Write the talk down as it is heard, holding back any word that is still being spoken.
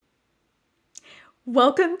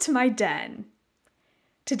Welcome to my den.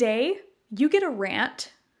 Today, you get a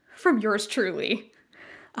rant from yours truly.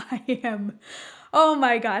 Oh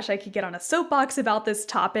my gosh, I could get on a soapbox about this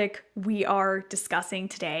topic we are discussing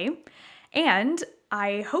today. And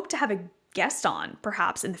I hope to have a guest on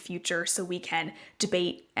perhaps in the future so we can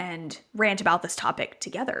debate and rant about this topic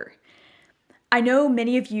together. I know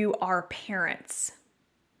many of you are parents.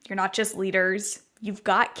 You're not just leaders, you've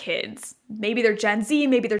got kids. Maybe they're Gen Z,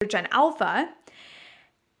 maybe they're Gen Alpha.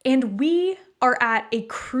 And we are at a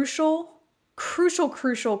crucial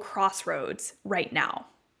crossroads right now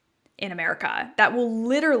in America that will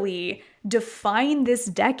literally define this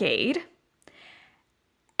decade.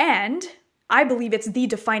 And I believe it's the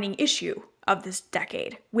defining issue of this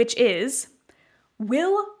decade, which is,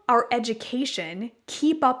 will our education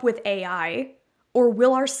keep up with AI or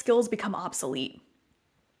will our skills become obsolete?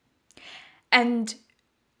 And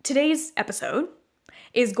today's episode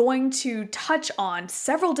is going to touch on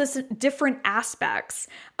several different aspects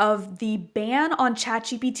of the ban on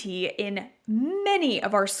ChatGPT in many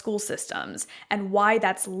of our school systems and why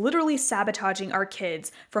that's literally sabotaging our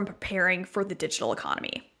kids from preparing for the digital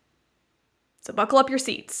economy. So buckle up your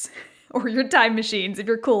seats or your time machines if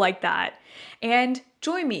you're cool like that, and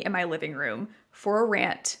join me in my living room for a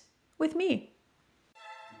rant with me.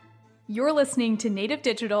 You're listening to Native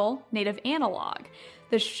Digital, Native Analog,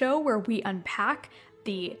 the show where we unpack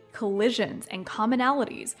the collisions and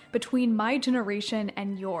commonalities between my generation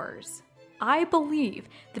and yours. I believe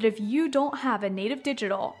that if you don't have a Native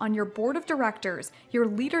Digital on your board of directors, your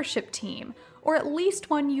leadership team, or at least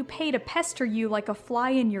one you pay to pester you like a fly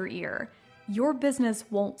in your ear, your business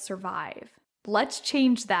won't survive. Let's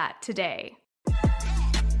change that today.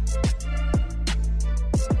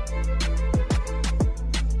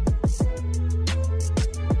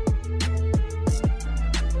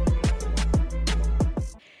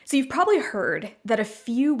 So you've probably heard that a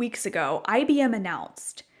few weeks ago, IBM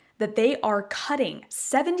announced that they are cutting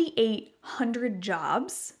 7,800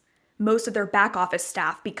 jobs, most of their back office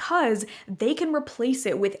staff, because they can replace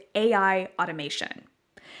it with AI automation.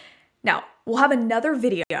 Now, we'll have another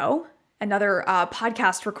video, another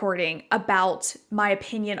podcast recording about my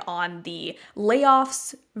opinion on the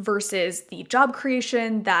layoffs versus the job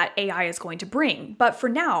creation that AI is going to bring. But for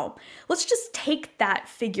now, let's just take that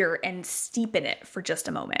figure and steep in it for just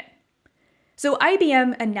a moment. So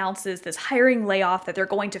IBM announces this hiring layoff that they're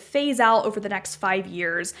going to phase out over the next 5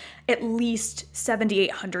 years, at least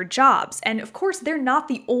 7,800 jobs. And of course, they're not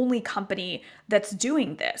the only company that's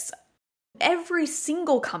doing this. Every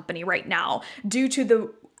single company right now, due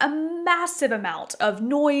to a massive amount of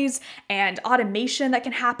noise and automation that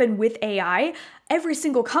can happen with AI, every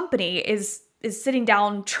single company is sitting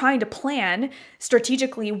down trying to plan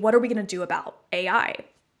strategically, what are we going to do about AI?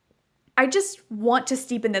 I just want to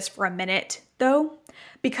steep in this for a minute, though,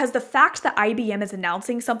 because the fact that IBM is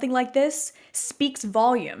announcing something like this speaks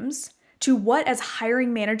volumes to what, as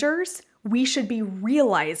hiring managers, we should be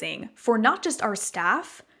realizing for not just our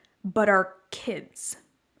staff, but our kids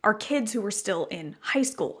who are still in high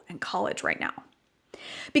school and college right now.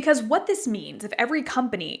 Because what this means, if every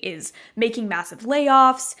company is making massive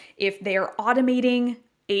layoffs, if they're automating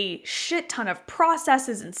a shit ton of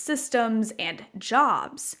processes and systems and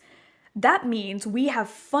jobs, that means we have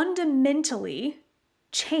fundamentally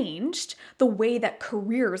changed the way that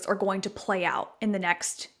careers are going to play out in the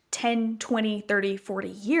next 10, 20, 30, 40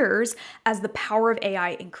 years as the power of AI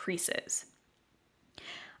increases.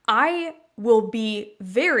 I will be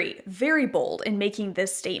very, very bold in making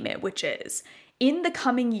this statement, which is, in the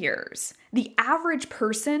coming years, the average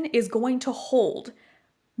person is going to hold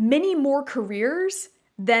many more careers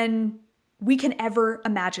than we can ever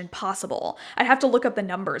imagine possible. I'd have to look up the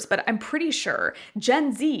numbers, but I'm pretty sure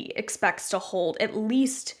Gen Z expects to hold at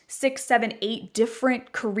least 6, 7, 8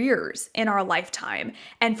 different careers in our lifetime.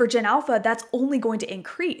 And for Gen Alpha, that's only going to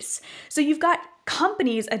increase. So you've got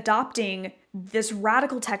companies adopting this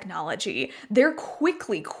radical technology. They're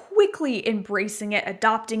quickly embracing it,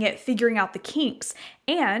 adopting it, figuring out the kinks.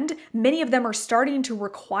 And many of them are starting to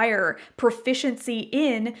require proficiency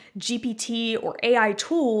in GPT or AI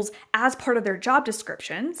tools as part of their job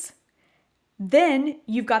descriptions. Then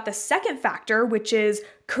you've got the second factor, which is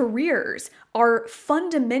careers are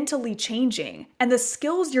fundamentally changing, and the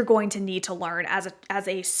skills you're going to need to learn as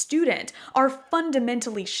a student are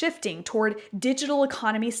fundamentally shifting toward digital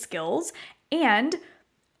economy skills and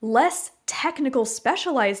less technical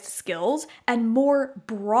specialized skills and more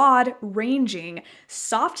broad-ranging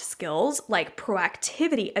soft skills like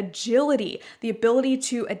proactivity, agility, the ability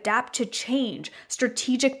to adapt to change,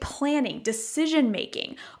 strategic planning,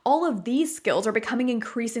 decision-making. All of these skills are becoming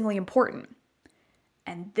increasingly important.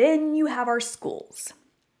 And then you have our schools.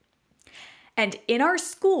 And in our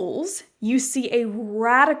schools, you see a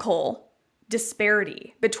radical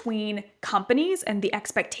disparity between companies and the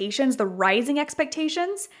expectations, the rising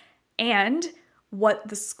expectations, and what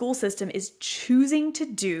the school system is choosing to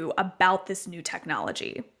do about this new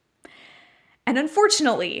technology. And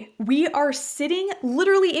unfortunately, we are sitting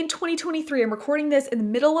literally in 2023, I'm recording this in the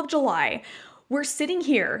middle of July, we're sitting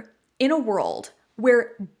here in a world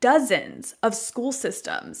where dozens of school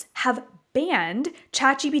systems have banned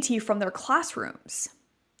ChatGPT from their classrooms.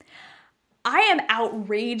 I am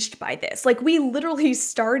outraged by this. Like, we literally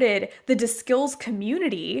started the DiskSkills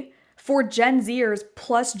community for Gen Zers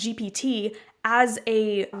plus GPT as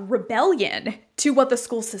a rebellion to what the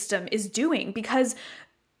school system is doing. Because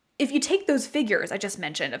if you take those figures I just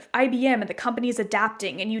mentioned of IBM and the companies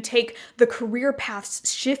adapting, and you take the career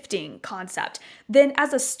paths shifting concept, then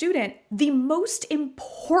as a student, the most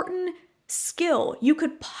important skill you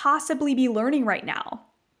could possibly be learning right now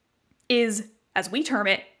is, as we term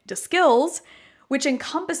it, DiskSkills, which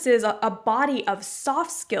encompasses a body of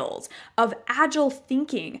soft skills, of agile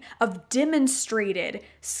thinking, of demonstrated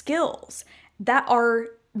skills that are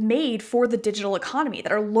made for the digital economy,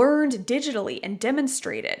 that are learned digitally and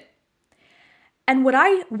demonstrated. And what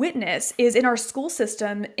I witness is in our school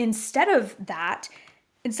system, instead of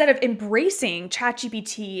embracing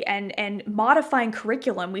ChatGPT and modifying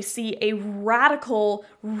curriculum, we see a radical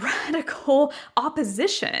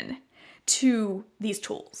opposition to these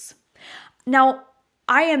tools. Now,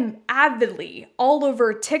 I am avidly all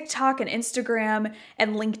over TikTok and Instagram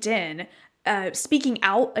and LinkedIn speaking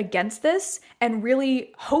out against this and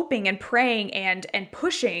really hoping and praying and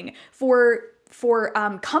pushing for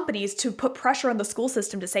companies to put pressure on the school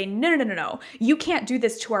system to say, no, you can't do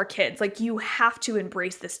this to our kids. Like, you have to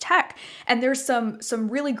embrace this tech. And there's some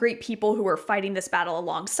really great people who are fighting this battle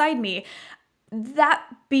alongside me. That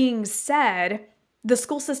being said, the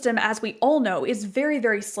school system, as we all know, is very,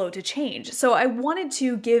 very slow to change. So I wanted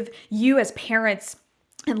to give you as parents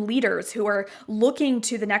and leaders who are looking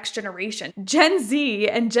to the next generation, Gen Z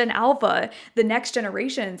and Gen Alpha, the next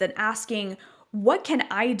generations, and asking, what can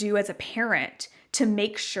I do as a parent to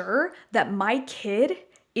make sure that my kid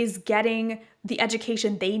is getting the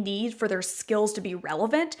education they need for their skills to be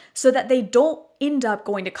relevant, so that they don't end up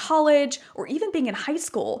going to college or even being in high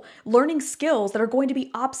school learning skills that are going to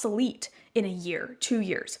be obsolete in a year, 2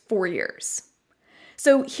 years, 4 years.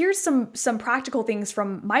 So here's some practical things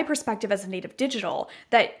from my perspective as a native digital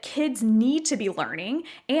that kids need to be learning.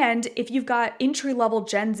 And if you've got entry-level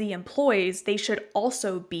Gen Z employees, they should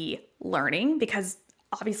also be learning, because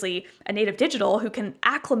obviously a native digital who can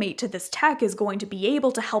acclimate to this tech is going to be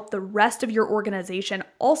able to help the rest of your organization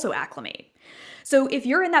also acclimate. So if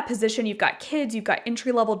you're in that position, you've got kids, you've got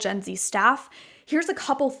entry-level Gen Z staff, here's a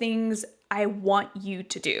couple things I want you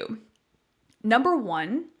to do. Number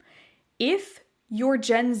one, if your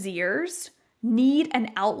Gen Zers need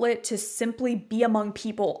an outlet to simply be among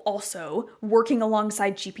people also working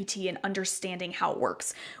alongside GPT and understanding how it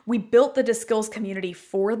works, we built the DiskSkills community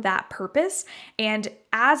for that purpose. And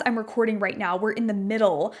as I'm recording right now, we're in the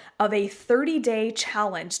middle of a 30-day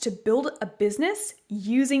challenge to build a business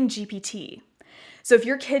using GPT. So if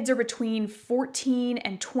your kids are between 14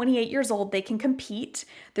 and 28 years old, they can compete.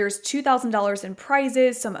 There's $2,000 in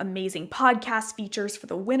prizes, some amazing podcast features for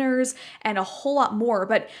the winners, and a whole lot more.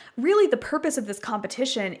 But really the purpose of this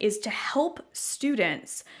competition is to help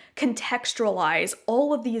students contextualize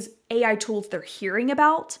all of these AI tools they're hearing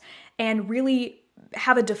about and really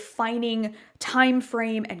have a defining time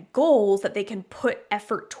frame and goals that they can put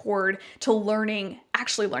effort toward to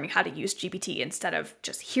actually learning how to use GPT instead of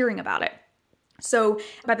just hearing about it. So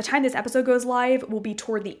by the time this episode goes live, we'll be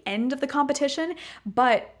toward the end of the competition,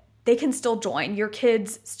 but they can still join. Your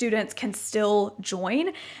kids, students can still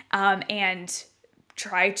join and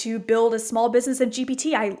try to build a small business in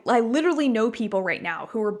GPT. I literally know people right now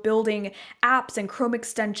who are building apps and Chrome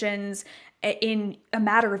extensions in a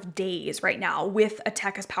matter of days right now with a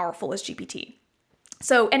tech as powerful as GPT.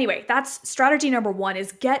 So anyway, that's strategy number one,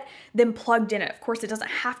 is get them plugged in. Of course, it doesn't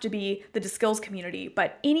have to be the DiskSkills community,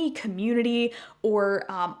 but any community or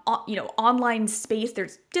online space.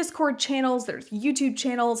 There's Discord channels, there's YouTube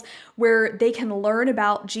channels where they can learn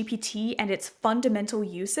about GPT and its fundamental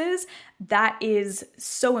uses. That is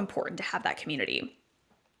so important to have that community.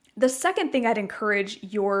 The second thing I'd encourage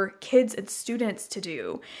your kids and students to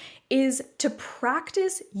do is to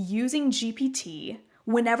practice using GPT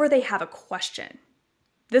whenever they have a question.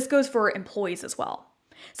 This goes for employees as well.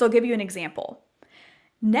 So I'll give you an example.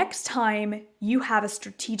 Next time you have a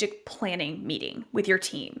strategic planning meeting with your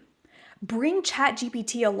team, bring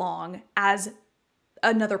ChatGPT along as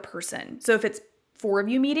another person. So if it's 4 of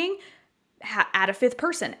you meeting, add a 5th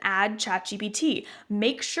person, add ChatGPT.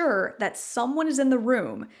 Make sure that someone is in the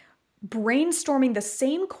room brainstorming the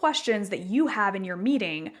same questions that you have in your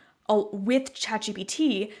meeting with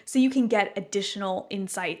ChatGPT so you can get additional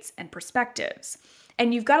insights and perspectives.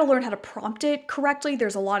 And you've got to learn how to prompt it correctly.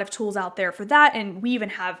 There's a lot of tools out there for that. And we even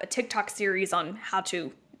have a TikTok series on how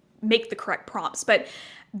to make the correct prompts. But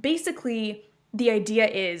basically, the idea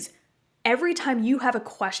is every time you have a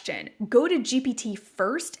question, go to GPT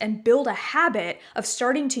first and build a habit of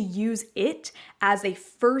starting to use it as a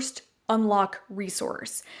first unlock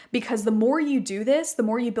resource. Because the more you do this, the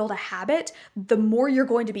more you build a habit, the more you're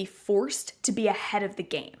going to be forced to be ahead of the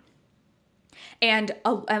game. And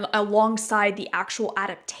alongside the actual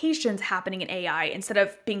adaptations happening in AI, instead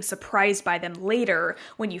of being surprised by them later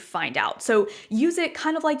when you find out. So use it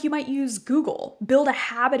kind of like you might use Google. Build a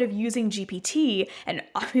habit of using GPT. And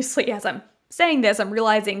obviously, as I'm saying this, I'm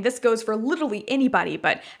realizing this goes for literally anybody,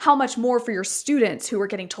 but how much more for your students who are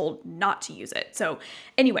getting told not to use it. So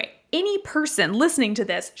anyway, any person listening to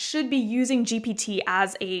this should be using GPT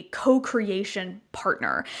as a co-creation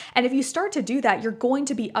partner. And if you start to do that, you're going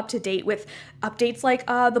to be up to date with updates like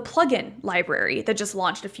the plugin library that just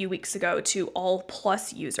launched a few weeks ago to all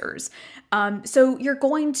Plus users. So you're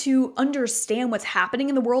going to understand what's happening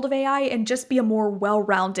in the world of AI and just be a more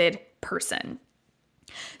well-rounded person.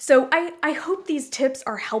 So I hope these tips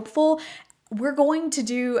are helpful. We're going to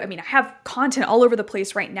do, I have content all over the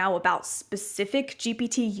place right now about specific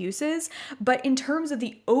GPT uses, but in terms of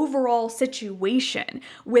the overall situation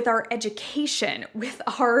with our education, with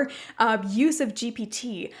our use of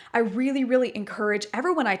GPT, I really, really encourage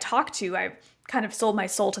everyone I talk to. I've kind of sold my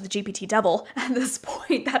soul to the GPT devil at this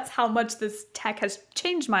point. That's how much this tech has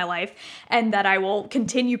changed my life, and that I will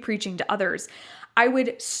continue preaching to others. I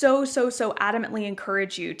would so adamantly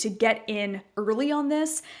encourage you to get in early on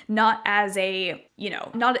this, not as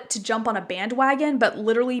not to jump on a bandwagon, but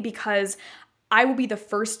literally because I will be the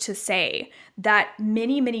first to say that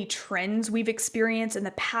many trends we've experienced in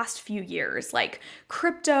the past few years, like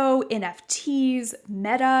crypto, NFTs,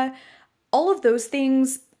 meta, all of those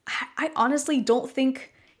things, I honestly don't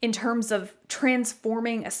think in terms of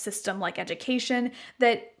transforming a system like education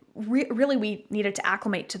that really we needed to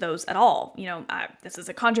acclimate to those at all. This is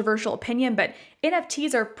a controversial opinion, but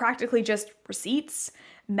NFTs are practically just receipts.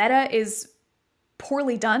 Meta is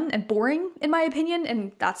poorly done and boring, in my opinion,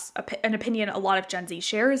 and that's an opinion a lot of Gen Z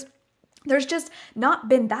shares. There's just not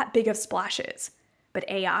been that big of splashes. But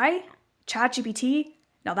AI, ChatGPT,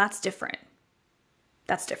 now that's different.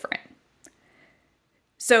 That's different.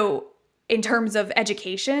 So in terms of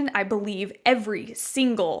education, I believe every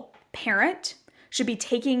single parent should be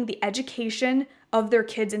taking the education of their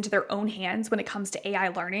kids into their own hands when it comes to AI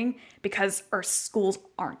learning, because our schools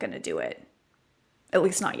aren't going to do it. At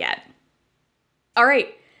least not yet. All right,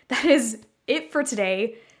 that is it for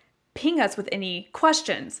today. Ping us with any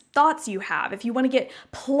questions, thoughts you have. If you want to get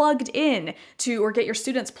plugged in to, or get your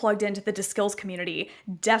students plugged into the DiskSkills community,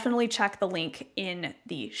 definitely check the link in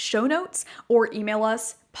the show notes or email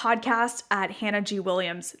us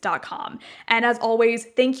podcast@hannahgwilliams.com. And as always,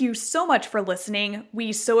 thank you so much for listening.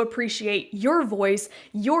 We so appreciate your voice,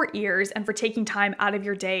 your ears, and for taking time out of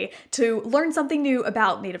your day to learn something new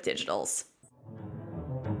about native digitals.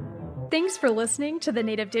 Thanks for listening to the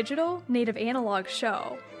Native Digital, Native Analog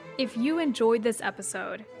show. If you enjoyed this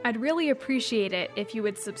episode, I'd really appreciate it if you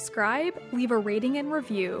would subscribe, leave a rating and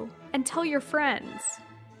review, and tell your friends.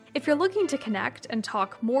 If you're looking to connect and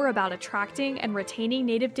talk more about attracting and retaining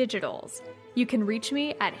native digitals, you can reach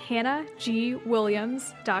me at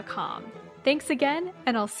hannahgwilliams.com. Thanks again,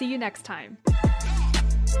 and I'll see you next time.